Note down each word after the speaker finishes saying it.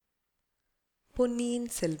பொன்னியின்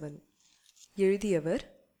செல்வன். எழுதியவர்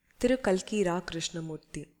திரு கல்கி ரா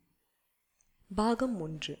கிருஷ்ணமூர்த்தி. பாகம்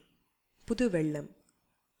 1. புது வெள்ளம்.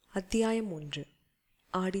 அத்தியாயம் 1.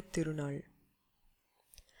 ஆடி திருநாள்.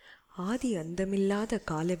 ஆதி அந்தமில்லாத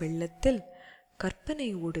கால வெள்ளத்தில் கற்பனை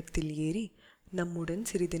ஓடத்தில் ஏறி நம்முடன்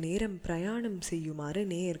சிறிது நேரம் பிரயாணம் செய்யுமாறு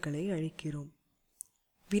நேயர்களை அழைக்கிறோம்.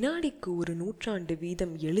 வினாடிக்கு 1 நூற்றாண்டு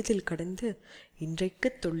வீதம் எளிதில் கடந்து இன்றைக்கு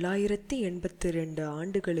 982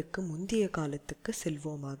 ஆண்டுகளுக்கு முந்தைய காலத்துக்கு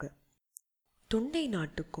செல்வோமாக. தொண்டை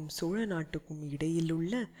நாட்டுக்கும் சோழ நாட்டுக்கும்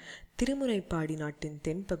இடையிலுள்ள திருமுனைப்பாடி நாட்டின்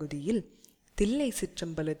தென்பகுதியில் தில்லை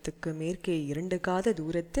சிற்றம்பலத்துக்கு மேற்கே 2 காத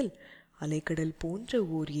தூரத்தில் அலைக்கடல் போன்ற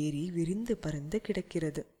ஓர் ஏரி விரிந்து பறந்து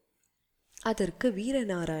கிடக்கிறது. அதற்கு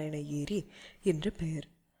வீரநாராயண ஏரி என்று பெயர்.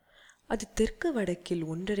 அது தெற்கு வடக்கில்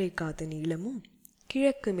 1.5 காத நீளமும்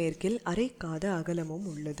கிழக்கு மேற்கில் 1/2 காத அகலமும்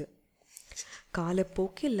உள்ளது.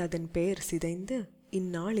 காலப்போக்கில் அதன் பெயர் சிதைந்து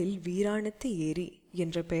இந்நாளில் வீராணத்து ஏரி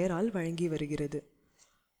என்ற பெயரால் வழங்கி வருகிறது.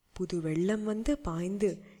 புது வெள்ளம் வந்து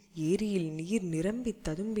பாய்ந்து ஏரியில் நீர் நிரம்பி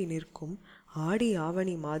ததும்பி நிற்கும் ஆடி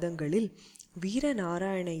ஆவணி மாதங்களில்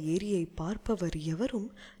வீரநாராயண ஏரியை பார்ப்பவர் எவரும்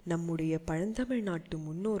நம்முடைய பழந்தமிழ்நாட்டு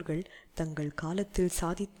முன்னோர்கள் தங்கள் காலத்தில்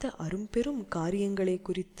சாதித்த அரும்பெரும் காரியங்களை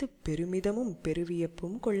குறித்து பெருமிதமும்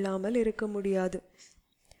பெருவியப்பும் கொள்ளாமல் இருக்க முடியாது.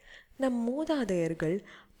 நம் மூதாதையர்கள்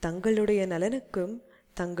தங்களுடைய நலனுக்கும்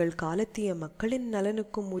தங்கள் காலத்திய மக்களின்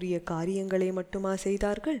நலனுக்கும் உரிய காரியங்களை மட்டுமா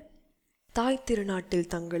செய்தார்கள்? தாய்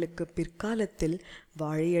திருநாட்டில் தங்களுக்கு பிற்காலத்தில்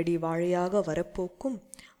வாழையடி வாழையாக வரப்போக்கும்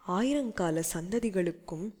 1000 கால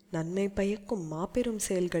சந்ததிகளுக்கும் நன்மை பயக்கும் மாபெரும்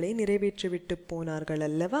செயல்களை நிறைவேற்றிவிட்டு போனார்கள்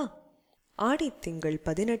அல்லவா? ஆடித்திங்கள்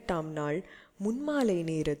 18ஆம் நாள் முன்மாலை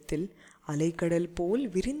நேரத்தில் அலைக்கடல் போல்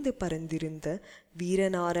விரிந்து பறந்திருந்த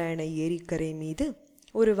வீரநாராயண ஏரிக்கரை மீது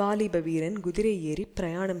ஒரு வாலிப வீரன் குதிரை ஏறி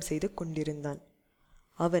பிரயாணம் செய்து கொண்டிருந்தான்.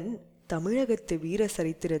 அவன் தமிழகத்து வீர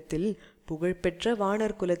சரித்திரத்தில் புகழ்பெற்ற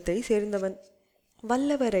வாணர் குலத்தை சேர்ந்தவன்.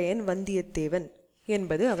 வல்லவரையன் வந்தியத்தேவன்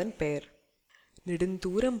என்பது அவன் பெயர்.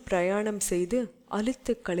 நெடுந்தூரம் பிரயாணம் செய்து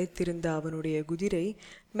அலுத்து களைத்திருந்த அவனுடைய குதிரை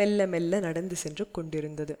மெல்ல மெல்ல நடந்து சென்று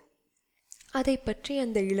கொண்டிருந்தது. அதை பற்றி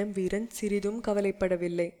அந்த இளம் வீரன் சிறிதும்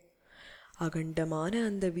கவலைப்படவில்லை. அகண்டமான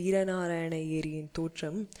அந்த வீரநாராயண ஏரியின்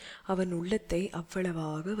தோற்றம் அவன் உள்ளத்தை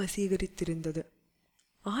அவ்வளவாக வசீகரித்திருந்தது.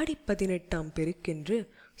 ஆடி 18ஆம் பெருக்கென்று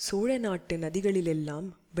சோழ நாட்டு நதிகளிலெல்லாம்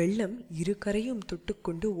வெள்ளம் 2 கரையும்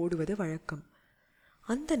தொட்டுக்கொண்டு ஓடுவது வழக்கம்.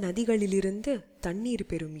 அந்த நதிகளிலிருந்து தண்ணீர்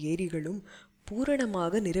பெறும் ஏரிகளும்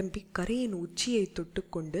பூரணமாக நிரம்பி கரையின் உச்சியை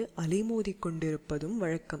தொட்டுக்கொண்டு அலைமோதி கொண்டிருப்பதும்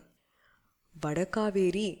வழக்கம்.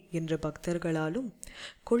 வடகாவேரி என்ற பக்தர்களாலும்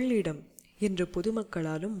கொள்ளிடம் என்ற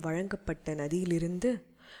பொதுமக்களாலும் வழங்கப்பட்ட நதியிலிருந்து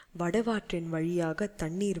வடவாற்றின் வழியாக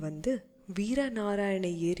தண்ணீர் வந்து வீரநாராயண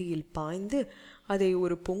ஏரியில் பாய்ந்து அதை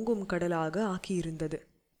ஒரு பொங்கும் கடலாக ஆக்கியிருந்தது.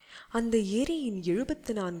 அந்த ஏரியின்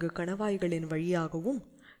 74 கணவாய்களின் வழியாகவும்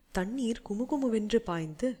தண்ணீர் குமுகுமுவென்று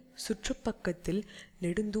பாய்ந்து சுற்றுப்பக்கத்தில்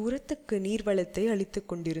நெடுந்தூரத்துக்கு நீர்வளத்தை அளித்து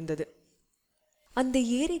கொண்டிருந்தது. அந்த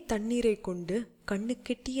ஏரி தண்ணீரை கொண்டு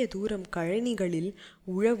கண்ணுக்கெட்டிய தூரம் கழனிகளில்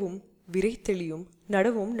உழவும் விரைத்தெளியும்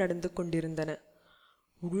நடவும் நடந்து கொண்டிருந்தன.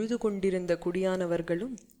 உழுது கொண்டிருந்த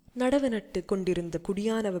குடியானவர்களும் நடவு நட்டு கொண்டிருந்த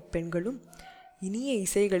குடியானவ பெண்களும் இனிய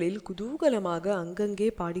இசைகளில் குதூகலமாக அங்கங்கே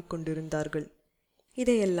பாடிக்கொண்டிருந்தார்கள்.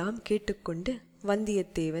 இதையெல்லாம் கேட்டுக்கொண்டு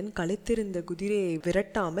வந்தியத்தேவன் களைத்திருந்த குதிரையை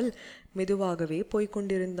விரட்டாமல் மெதுவாகவே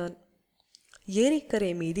போய்கொண்டிருந்தான்.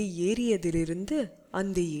 ஏரிக்கரை மீது ஏறியதிலிருந்து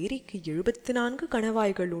அந்த ஏரிக்கு 74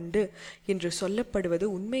 கணவாய்கள் உண்டு என்று சொல்லப்படுவது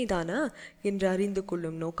உண்மைதானா என்று அறிந்து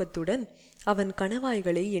கொள்ளும் நோக்கத்துடன் அவன்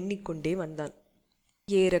கணவாய்களை எண்ணிக்கொண்டே வந்தான்.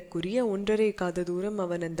 ஏறக்குரிய 1.5 காத தூரம்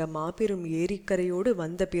அவன் அந்த மாபெரும் ஏரிக்கரையோடு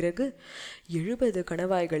வந்த பிறகு 70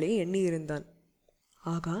 கணவாய்களை எண்ணியிருந்தான்.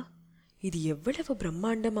 ஆகா, இது எவ்வளவு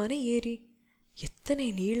பிரம்மாண்டமான ஏரி! எத்தனை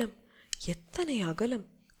நீளம், எத்தனை அகலம்!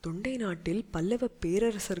 தொண்டை நாட்டில் பல்லவ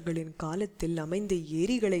பேரரசர்களின் காலத்தில் அமைந்த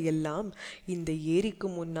ஏரிகளை எல்லாம் இந்த ஏரிக்கு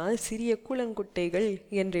முன்னால் சிறிய குளங்குட்டைகள்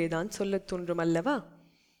என்றேதான் சொல்லத் தோன்றும் அல்லவா?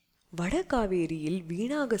 வடகாவேரியில்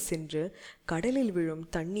வீணாக சென்று கடலில் விழும்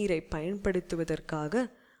தண்ணீரை பயன்படுத்துவதற்காக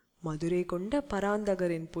மதுரை கொண்ட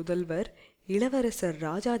பராந்தகரின் புதல்வர் இளவரசர்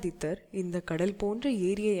ராஜாதித்தர் இந்த கடல் போன்ற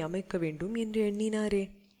ஏரியை அமைக்க வேண்டும் என்று எண்ணினாரே.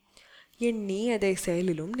 எண்ணி அதை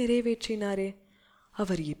செயலிலும் நிறைவேற்றினாரே.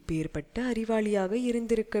 அவர் எப்பேற்பட்ட அறிவாளியாக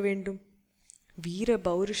இருந்திருக்க வேண்டும்! வீர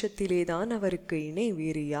பௌருஷத்திலேதான் அவருக்கு இணை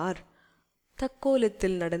வேறு யார்?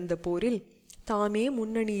 தக்கோலத்தில் நடந்த போரில் தாமே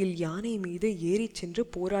முன்னணியில் யானை மீது ஏறி சென்று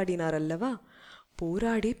போராடினார் அல்லவா?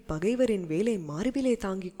 போராடி பகைவரின் வேலை மார்பிலே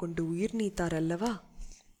தாங்கிக் கொண்டு உயிர் நீத்தார் அல்லவா?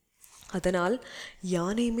 அதனால்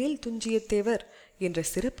யானை மேல் துஞ்சியத்தேவர் என்ற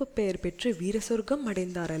சிறப்பு பெயர் பெற்று வீர சொர்க்கம்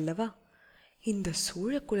அடைந்தார் அல்லவா? இந்த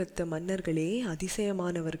சோழ குலத்து மன்னர்களே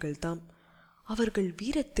அதிசயமானவர்கள்தாம். அவர்கள்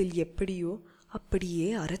வீரத்தில் எப்படியோ அப்படியே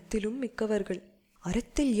அறத்திலும் மிக்கவர்கள்.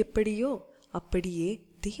 அறத்தில் எப்படியோ அப்படியே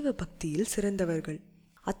தெய்வ பக்தியில் சிறந்தவர்கள்.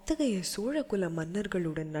 அத்தகைய சோழகுல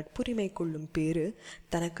மன்னர்களுடன் நட்புரிமை கொள்ளும் பேறு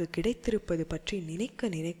தனக்கு கிடைத்திருப்பது பற்றி நினைக்க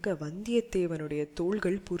நினைக்க வந்தியத்தேவனுடைய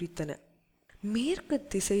தோள்கள் பூரித்தன. மேற்கு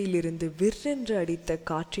திசையிலிருந்து விற்றென்று அடித்த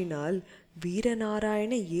காற்றினால்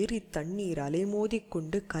வீரநாராயண ஏரி தண்ணீர்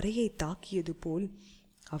அலைமோதிக்கொண்டு கரையை தாக்கியது போல்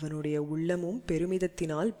அவனுடைய உள்ளமும்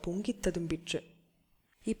பெருமிதத்தினால் பொங்கித் ததும்பிற்று.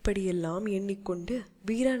 இப்படியெல்லாம் எண்ணிக்கொண்டு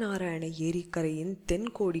வீரநாராயண ஏரிக்கரையின்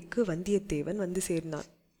தென்கோடிக்கு வந்தியத்தேவன் வந்து சேர்ந்தான்.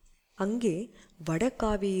 அங்கே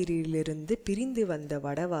வடகாவேரியிலிருந்து பிரிந்து வந்த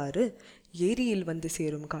வடவாறு ஏரியில் வந்து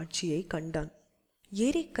சேரும் காட்சியை கண்டான்.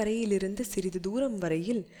 ஏரிக்கரையிலிருந்து சிறிது தூரம்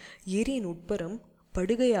வரையில் ஏரியின் உட்புறம்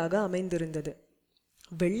படுகையாக அமைந்திருந்தது.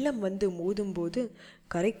 வெள்ளம் வந்து மோதும்போது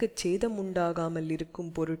கரைக்கு சேதம் உண்டாகாமல்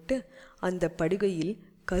இருக்கும் பொருட்டு அந்த படுகையில்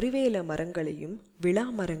கருவேல மரங்களையும் விளா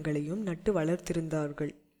மரங்களையும் நட்டு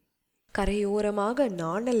வளர்த்திருந்தார்கள். கரையோரமாக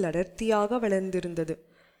நாணல் அடர்த்தியாக வளர்ந்திருந்தது.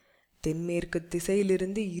 தென்மேற்கு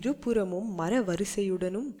திசையிலிருந்து இருபுறமும் மர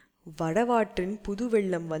வரிசையுடனும் வடவாற்றின் புது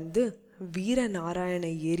வெள்ளம் வந்து வீரநாராயண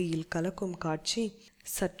ஏரியில் கலக்கும் காட்சி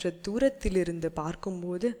சற்று தூரத்திலிருந்து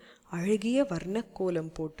பார்க்கும்போது அழகிய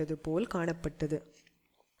வர்ணக்கோலம் போட்டது போல் காணப்பட்டது.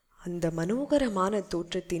 அந்த மனோகரமான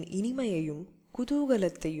தோற்றத்தின் இனிமையையும்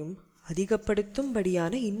குதூகலத்தையும்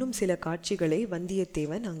அதிகப்படுத்தும்படியான இன்னும் சில காட்சிகளை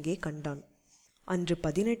வந்தியத்தேவன் அங்கே கண்டான். அன்று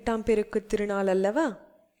 18ஆம் பெருக்கு திருநாள் அல்லவா?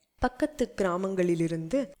 பக்கத்து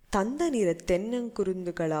கிராமங்களிலிருந்து தந்த நிற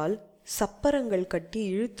தென்னங்குருந்துகளால் சப்பரங்கள் கட்டி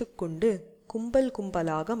இழுத்து கொண்டு கும்பல்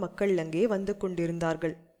கும்பலாக மக்கள் அங்கே வந்து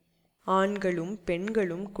கொண்டிருந்தார்கள். ஆண்களும்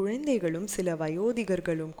பெண்களும் குழந்தைகளும் சில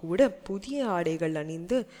வயோதிகர்களும் கூட புதிய ஆடைகள்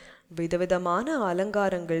அணிந்து விதவிதமான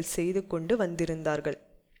அலங்காரங்கள் செய்து கொண்டு வந்திருந்தார்கள்.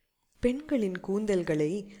 பெண்களின்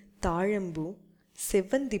கூந்தல்களை தாழம்பூ,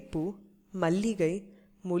 செவ்வந்திப்பூ, மல்லிகை,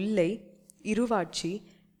 முல்லை, இருவாட்சி,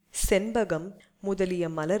 செண்பகம் முதலிய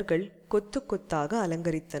மலர்கள் கொத்து கொத்தாக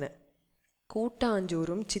அலங்கரித்தன.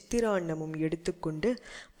 கூட்டாஞ்சோறும் சித்திராண்ணமும் எடுத்துக்கொண்டு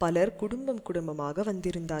பலர் குடும்பம் குடும்பமாக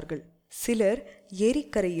வந்திருந்தார்கள். சிலர்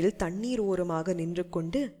ஏரிக்கரையில் தண்ணீர் ஓரமாக நின்று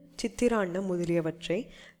கொண்டு சித்திராண்ணம் முதலியவற்றை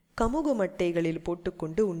கமுகு மட்டைகளில்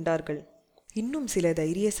போட்டுக்கொண்டு உண்டார்கள். இன்னும் சில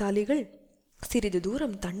தைரியசாலிகள் சிறிது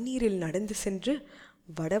தூரம் தண்ணீரில் நடந்து சென்று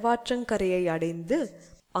வடவாற்றங்கரையை அடைந்து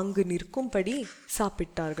அங்கு நிற்கும்படி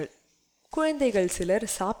சாப்பிட்டார்கள். குழந்தைகள் சிலர்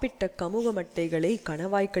சாப்பிட்ட கமுக மட்டைகளை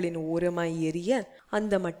கணவாய்களின் ஓரமாய் எறிய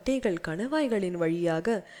அந்த மட்டைகள் கணவாய்களின்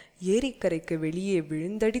வழியாக ஏரிக்கரைக்கு வெளியே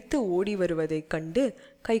விழுந்தடித்து ஓடி வருவதைக் கண்டு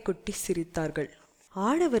கைகொட்டி சிரித்தார்கள்.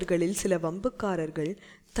 ஆடவர்களில் சில வம்புக்காரர்கள்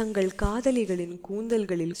தங்கள் காதலிகளின்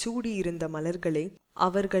கூந்தல்களில் சூடியிருந்த மலர்களை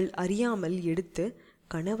அவர்கள் அறியாமல் எடுத்து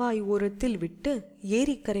கணவாய் ஓரத்தில் விட்டு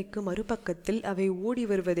ஏரிக்கரைக்கு மறுபக்கத்தில் அவை ஓடி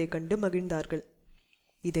வருவதைக் கண்டு மகிழ்ந்தார்கள்.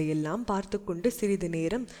 இதையெல்லாம் பார்த்து கொண்டு சிறிது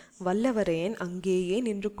நேரம் வல்லவரையன் அங்கேயே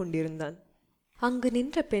நின்று கொண்டிருந்தான். அங்கு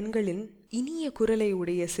நின்ற பெண்களின் இனிய குரலை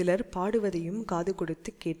உடைய சிலர் பாடுவதையும் காது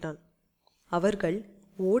கொடுத்து கேட்டான். அவர்கள்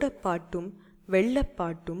ஓடப்பாட்டும்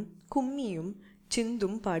வெள்ளப்பாட்டும் கும்மியும்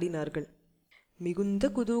சிந்தும் பாடினார்கள். மிகுந்த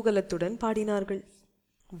குதூகலத்துடன் பாடினார்கள்.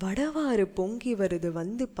 வடவாறு பொங்கி வருது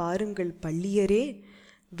வந்து பாருங்கள் பள்ளியரே,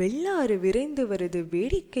 வெள்ளாறு விரைந்து வருது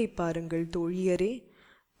வேடிக்கை பாருங்கள் தோழியரே,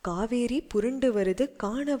 காவேரி புரண்டு வருது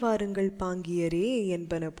காணவாருங்கள் பாங்கியரே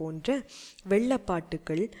என்பன போன்ற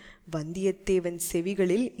வெள்ளப்பாட்டுக்கள் வந்தியத்தேவன்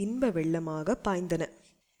செவிகளில் இன்ப வெள்ளமாக பாய்ந்தன.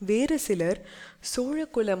 வேறு சிலர்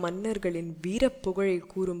சோழகுல மன்னர்களின் வீரப்புகழை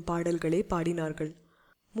கூறும் பாடல்களை பாடினார்கள்.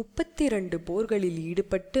 32 போர்களில்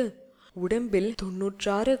ஈடுபட்டு உடம்பில்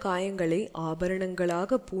 96 காயங்களை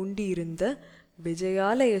ஆபரணங்களாக பூண்டியிருந்த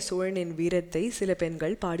விஜயாலய சோழனின் வீரத்தை சில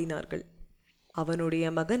பெண்கள் பாடினார்கள். அவனுடைய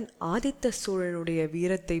மகன் ஆதித்த சோழனுடைய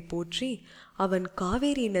வீரத்தை போற்றி அவன்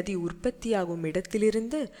காவேரி நதி உற்பத்தியாகும்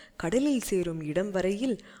இடத்திலிருந்து கடலில் சேரும் இடம்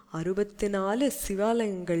வரையில் 64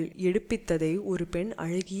 சிவாலயங்கள் எடுப்பித்ததை ஒரு பெண்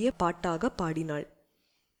அழகிய பாட்டாக பாடினாள்.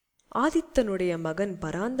 ஆதித்தனுடைய மகன்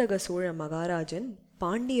பராந்தக சோழ மகாராஜன்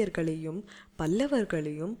பாண்டியர்களையும்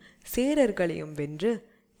பல்லவர்களையும் சேரர்களையும் வென்று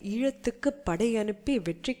ஈழத்துக்கு படை அனுப்பி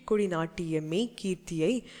வெற்றி கொடி நாட்டிய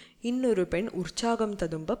மெய்கீர்த்தியை இன்னொரு பெண் உற்சாகம்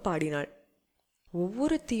ததும்ப பாடினாள்.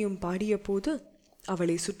 ஒவ்வொருத்தியும் பாடிய போது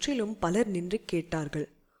அவளை சுற்றிலும் பலர் நின்று கேட்டார்கள்.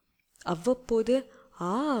 அவ்வப்போது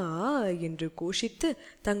ஆ ஆ என்று கோஷித்து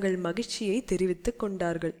தங்கள் மகிழ்ச்சியை தெரிவித்து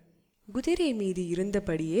கொண்டார்கள். குதிரை மீது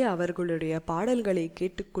இருந்தபடியே அவர்களுடைய பாடல்களை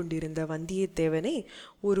கேட்டுக்கொண்டிருந்த வந்தியத்தேவனை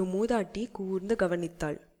ஒரு மூதாட்டி கூர்ந்து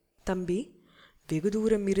கவனித்தாள். தம்பி, வெகு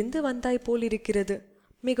தூரம் இருந்து வந்தாய் போலிருக்கிறது.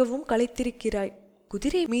 மிகவும் களைத்திருக்கிறாய்.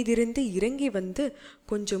 குதிரை மீதிருந்து இறங்கி வந்து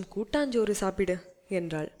கொஞ்சம் கூட்டாஞ்சோறு சாப்பிடு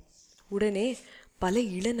என்றாள். உடனே பல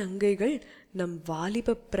இளநங்கைகள் நம்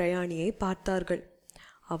வாலிப பிரயாணியை பார்த்தார்கள்.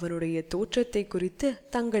 அவனுடைய தோற்றத்தை குறித்து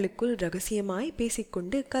தங்களுக்குள் ரகசியமாய்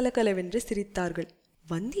பேசிக்கொண்டு கலகலவென்று சிரித்தார்கள்.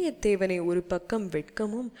 வந்தியத்தேவனை ஒரு பக்கம்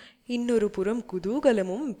வெட்கமும் இன்னொரு புறம்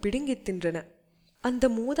குதூகலமும் பிடுங்கித் தின்றன. அந்த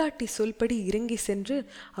மூதாட்டி சொல்படி இறங்கி சென்று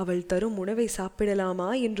அவள் தரும் உணவை சாப்பிடலாமா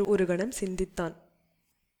என்று ஒரு கணம் சிந்தித்தான்.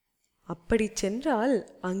 அப்படி சென்றால்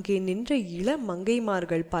அங்கே நின்ற இளம்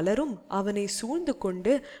மங்கைமார்கள் பலரும் அவனை சூழ்ந்து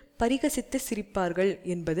கொண்டு பரிகசித்து சிரிப்பார்கள்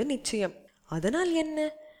என்பது நிச்சயம். அதனால் என்ன,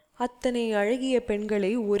 அத்தனை அழகிய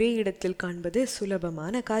பெண்களை ஒரே இடத்தில் காண்பது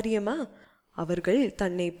சுலபமான காரியமா? அவர்கள்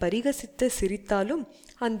தன்னை பரிகசித்து சிரித்தாலும்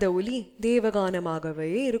அந்த ஒலி தேவகானமாகவே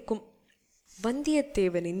இருக்கும்.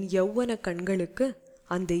 வந்தியத்தேவனின் யௌவன கண்களுக்கு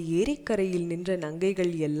அந்த ஏரிக்கரையில் நின்ற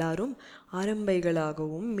நங்கைகள் எல்லாரும்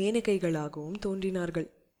ஆரம்பைகளாகவும் மேனகைகளாகவும் தோன்றினார்கள்.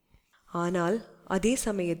 ஆனால் அதே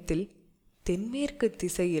சமயத்தில் தென்மேற்கு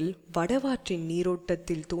திசையில் வடவாற்றின்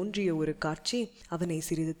நீரோட்டத்தில் தோன்றிய ஒரு காட்சி அவனை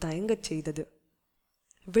சிறிது தயங்கச் செய்தது.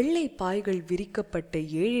 வெள்ளை பாய்கள் விரிக்கப்பட்ட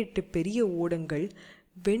 7-8 பெரிய ஓடங்கள்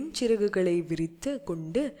வெண்சிறகுகளை விரித்து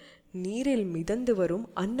கொண்டு நீரில் மிதந்து வரும்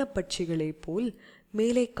அன்னப்பட்சிகளைப் போல்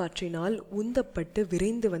மேலை காற்றினால் உந்தப்பட்டு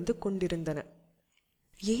விரைந்து வந்து கொண்டிருந்தன.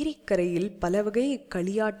 ஏரிக்கரையில் பலவகை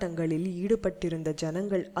களியாட்டங்களில் ஈடுபட்டிருந்த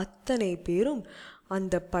ஜனங்கள் அத்தனை பேரும்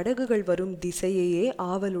அந்த படகுகள் வரும் திசையையே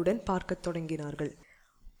ஆவலுடன் பார்க்கத் தொடங்கினார்கள்.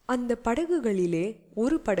 அந்த படகுகளிலே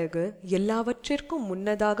ஒரு படகு எல்லாவற்றிற்கும்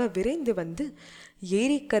முன்னதாக விரைந்து வந்து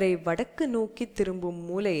ஏரிக்கரை வடக்கு நோக்கி திரும்பும்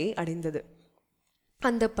மூலையை அடைந்தது.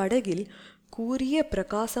 அந்த படகில் கூரிய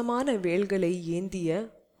பிரகாசமான வேல்களை ஏந்திய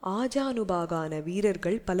ஆஜானுபாகான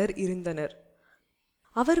வீரர்கள் பலர் இருந்தனர்.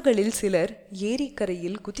 அவர்களில் சிலர்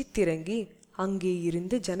ஏரிக்கரையில் குதித்திறங்கி அங்கே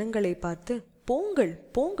இருந்து ஜனங்களை பார்த்து போங்கள்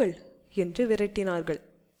போங்கள் என்று விரட்டினார்கள்.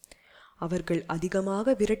 அவர்கள்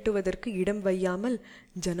அதிகமாக விரட்டுவதற்கு இடம் வையாமல்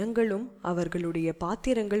ஜனங்களும் அவர்களுடைய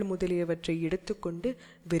பாத்திரங்கள் முதலியவற்றை எடுத்துக்கொண்டு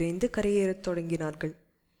விரைந்து கரையேறத் தொடங்கினார்கள்.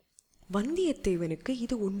 வந்தியத்தேவனுக்கு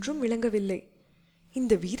இது ஒன்றும் விளங்கவில்லை.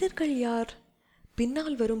 இந்த வீரர்கள் யார்?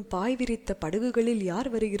 பின்னால் வரும் பாய் விரித்த படகுகளில் யார்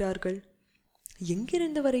வருகிறார்கள்?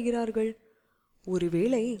 எங்கிருந்து வருகிறார்கள்?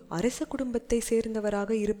 ஒருவேளை அரச குடும்பத்தை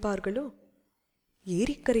சேர்ந்தவராக இருப்பார்களோ?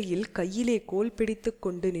 ஏரிக்கரையில் கையிலே கோல் பிடித்து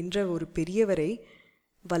கொண்டு நின்ற ஒரு பெரியவரை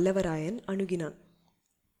வல்லவராயன் அணுகினான்.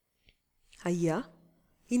 ஐயா,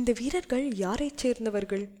 இந்த வீரர்கள் யாரைச்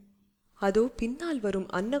சேர்ந்தவர்கள்? அதோ பின்னால் வரும்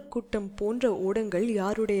அன்னக்கூட்டம் போன்ற ஓடங்கள்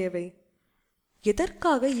யாருடையவை?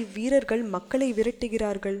 எதற்காக இவ்வீரர்கள் மக்களை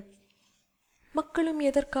விரட்டுகிறார்கள்? மக்களும்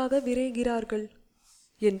எதற்காக விரைகிறார்கள்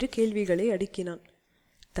என்று கேள்விகளை அடுக்கினான்.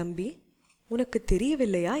 தம்பி, உனக்கு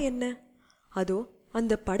தெரியவில்லையா என்ன? அதோ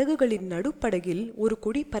அந்த படகுகளின் நடுப்படகில் ஒரு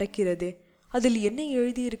கொடி பறக்கிறதே, அதில் என்ன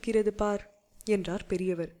எழுதியிருக்கிறது பார் என்றார்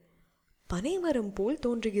பெரியவர். பனைமரம் போல்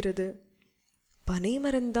தோன்றுகிறது.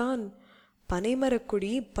 பனைமரம்தான். பனைமரக்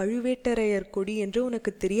கொடி பழுவேட்டரையர் கொடி என்று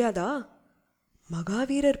உனக்கு தெரியாதா?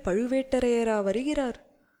 மகாவீரர் பழுவேட்டரையரா வருகிறார்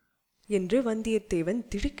என்று வந்தியத்தேவன்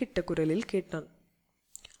திடுக்கிட்ட குரலில் கேட்டான்.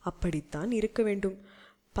 அப்படித்தான் இருக்க வேண்டும்.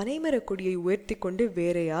 பனைமரக் கொடியை உயர்த்தி கொண்டு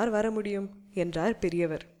வேற யார் வர முடியும் என்றார்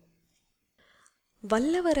பெரியவர்.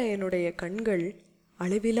 வல்லவரையனுடைய கண்கள்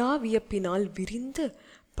அளவிலா வியப்பினால் விரிந்து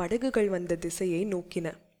படகுகள் வந்த திசையை நோக்கின.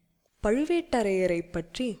 பழுவேட்டரையரை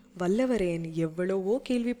பற்றி வல்லவரையன் எவ்வளவோ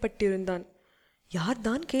கேள்விப்பட்டிருந்தான்.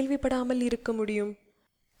 யார்தான் கேள்விப்படாமல் இருக்க முடியும்?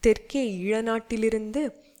 தெற்கே ஈழ நாட்டிலிருந்து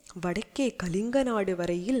வடக்கே கலிங்க நாடு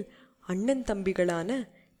வரையில் அண்ணன் தம்பிகளான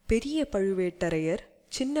பெரிய பழுவேட்டரையர்,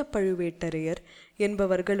 சின்ன பழுவேட்டரையர்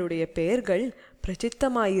என்பவர்களுடைய பெயர்கள்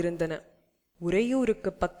பிரசித்தமாயிருந்தன.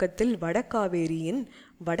 உறையூருக்கு பக்கத்தில் வடகாவேரியின்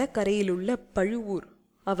வடகரையிலுள்ள பழுவூர்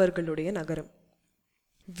அவர்களுடைய நகரம்.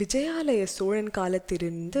 விஜயாலய சோழன்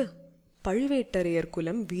காலத்திலிருந்து பழுவேட்டரையர்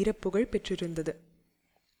குலம் வீரப்புகழ் பெற்றிருந்தது.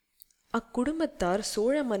 அக்குடும்பத்தார்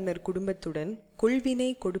சோழ மன்னர் குடும்பத்துடன் கொள்வினை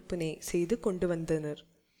கொடுப்பினை செய்து கொண்டு வந்தனர்.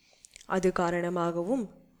 அது காரணமாகவும்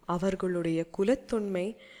அவர்களுடைய குலத்தொன்மை,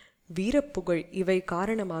 வீரப்புகழ் இவை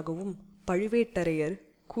காரணமாகவும் பழுவேட்டரையர்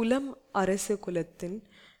குலம் அரசு குலத்தின்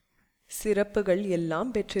சிறப்புகள் எல்லாம்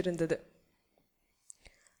பெற்றிருந்தது.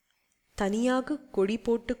 தனியாக கொடி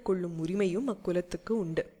போட்டு கொள்ளும் உரிமையும் அக்குலத்துக்கு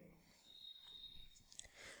உண்டு.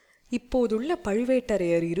 இப்போதுள்ள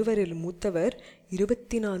பழுவேட்டரையர் இருவரில் மூத்தவர்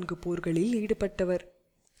 24 போர்களில் ஈடுபட்டவர்.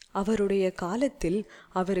 அவருடைய காலத்தில்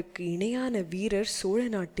அவருக்கு இணையான வீரர் சோழ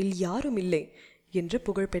நாட்டில் யாரும் இல்லை என்று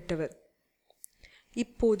புகழ் பெற்றவர்.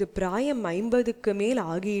 இப்போது பிராயம் 50க்கு மேல்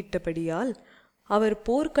ஆகியிட்டபடியால் அவர்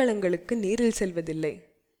போர்க்களங்களுக்கு நேரில் செல்வதில்லை.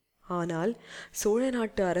 ஆனால் சோழ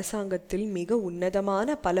நாட்டு அரசாங்கத்தில் மிக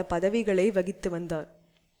உன்னதமான பல பதவிகளை வகித்து வந்தார்.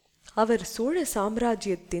 அவர் சோழ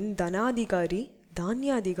சாம்ராஜ்யத்தின் தனாதிகாரி,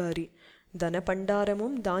 தானியாதிகாரி. தன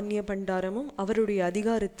பண்டாரமும் தானிய பண்டாரமும் அவருடைய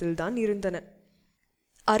அதிகாரத்தில்தான் இருந்தன.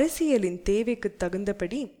 அரசியலின் தேவைக்கு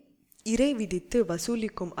தகுந்தபடி இறை விதித்து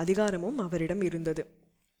வசூலிக்கும் அதிகாரமும் அவரிடம் இருந்தது.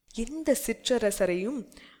 எந்த சிற்றரசரையும்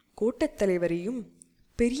கோட்டத்தலைவரையும்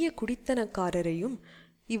பெரிய குடித்தனக்காரரையும்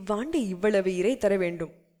இவ்வாண்டு இவ்வளவு இறை தர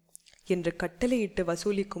வேண்டும் என்று கட்டளையிட்டு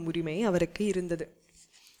வசூலிக்கும் உரிமை அவருக்கு இருந்தது.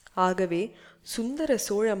 ஆகவே சுந்தர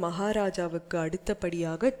சோழ மகாராஜாவுக்கு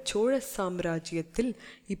அடுத்தபடியாக சோழ சாம்ராஜ்யத்தில்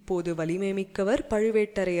இப்போது வலிமை மிக்கவர்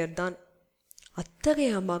பழுவேட்டரையர்தான்.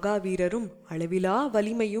 அத்தகைய மகாவீரரும் அளவிலா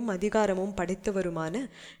வலிமையும் அதிகாரமும் படைத்தவருமான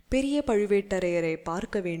பெரிய பழுவேட்டரையரை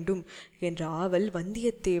பார்க்க வேண்டும் என்ற ஆவல்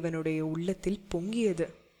வந்தியத்தேவனுடைய உள்ளத்தில் பொங்கியது.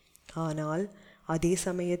 ஆனால் அதே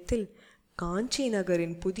சமயத்தில் காஞ்சி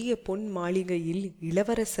நகரின் புதிய பொன் மாளிகையில்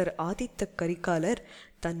இளவரசர் ஆதித்த கரிகாலர்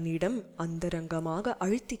தன்னிடம் அந்தரங்கமாக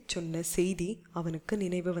அழுத்திச் சொன்ன செய்தி அவனுக்கு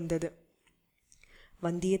நினைவு வந்தது.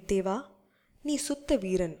 வந்தியத்தேவா, நீ சுத்த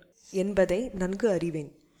வீரன் என்பதை நன்கு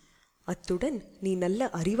அறிவேன். அத்துடன் நீ நல்ல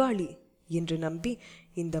அறிவாளி என்று நம்பி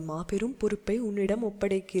இந்த மாபெரும் பொறுப்பை உன்னிடம்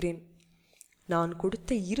ஒப்படைக்கிறேன். நான்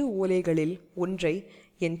கொடுத்த 2 ஓலைகளில் ஒன்றை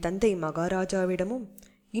என் தந்தை மகாராஜாவிடமும்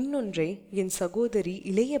இன்னொன்றை என் சகோதரி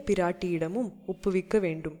இளைய பிராட்டியிடமும் ஒப்புவிக்க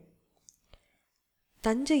வேண்டும்.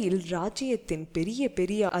 தஞ்சையில் ராஜ்யத்தின் பெரிய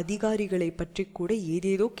பெரிய அதிகாரிகளை பற்றி கூட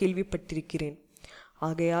ஏதேதோ கேள்விப்பட்டிருக்கிறேன்.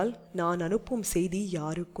 ஆகையால் நான் அனுப்பும் செய்தி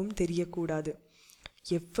யாருக்கும் தெரியக்கூடாது.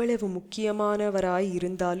 எவ்வளவு முக்கியமானவராய்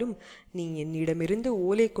இருந்தாலும் நீ என்னிடமிருந்து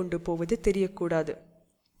ஓலை கொண்டு போவது தெரியக்கூடாது.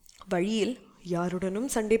 வழியில் யாருடனும்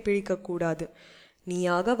சண்டை பிழிக்கக்கூடாது.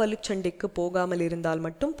 நீயாக வலுச்சண்டைக்கு போகாமல் இருந்தால்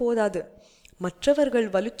மட்டும் போதாது, மற்றவர்கள்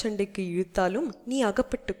வலுச்சண்டைக்கு இழுத்தாலும் நீ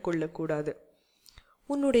அகப்பட்டு கொள்ளக்கூடாது.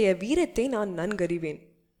 உன்னுடைய வீரத்தை நான் நன்கறிவேன்.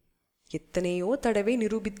 எத்தனையோ தடவை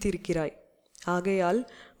நிரூபித்திருக்கிறாய். ஆகையால்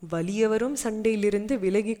வலியவரும் சண்டையிலிருந்து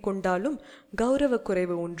விலகி கொண்டாலும் கௌரவ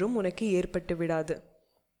குறைவு ஒன்றும் உனக்கு ஏற்பட்டு விடாது.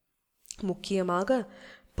 முக்கியமாக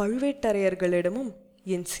பழுவேட்டரையர்களிடமும்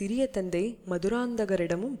என் சிறிய தந்தை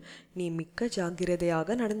மதுராந்தகரிடமும் நீ மிக்க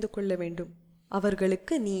ஜாக்கிரதையாக நடந்து கொள்ள வேண்டும்.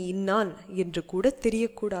 அவர்களுக்கு நீ இன்னான் என்று கூட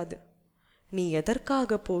தெரியக்கூடாது. நீ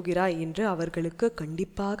எதற்காக போகிறாய் என்று அவர்களுக்கு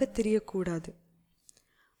கண்டிப்பாக தெரியக்கூடாது.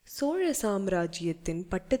 சோழ சாம்ராஜ்யத்தின்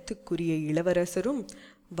பட்டத்துக்குரிய இளவரசரும்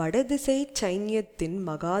வடதிசை சைன்யத்தின்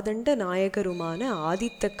மகாதண்ட நாயகருமான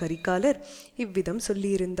ஆதித்த கரிகாலர் இவ்விதம்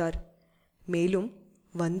சொல்லியிருந்தார். மேலும்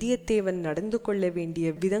வந்தியத்தேவன் நடந்து கொள்ள வேண்டிய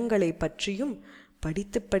விதங்களை பற்றியும்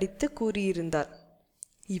படித்து படித்து கூறியிருந்தார்.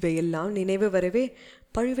 இவையெல்லாம் நினைவு வரவே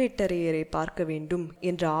பழுவேட்டரையரை பார்க்க வேண்டும்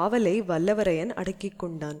என்ற ஆவலை வல்லவரையன் அடக்கிக்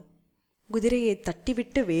கொண்டான். குதிரையை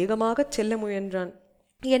தட்டிவிட்டு வேகமாகச் செல்ல முயன்றான்.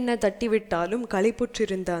 என்ன தட்டிவிட்டாலும்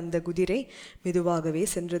களைப்புற்றிருந்த அந்த குதிரை மெதுவாகவே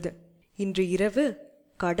சென்றது. இன்று இரவு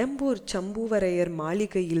கடம்பூர் சம்புவரையர்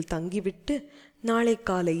மாளிகையில் தங்கிவிட்டு நாளை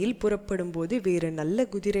காலையில் புறப்படும்போது வேறு நல்ல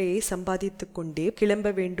குதிரையை சம்பாதித்து கொண்டே கிளம்ப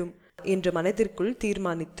வேண்டும் என்று மனதிற்குள்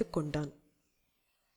தீர்மானித்து கொண்டான்.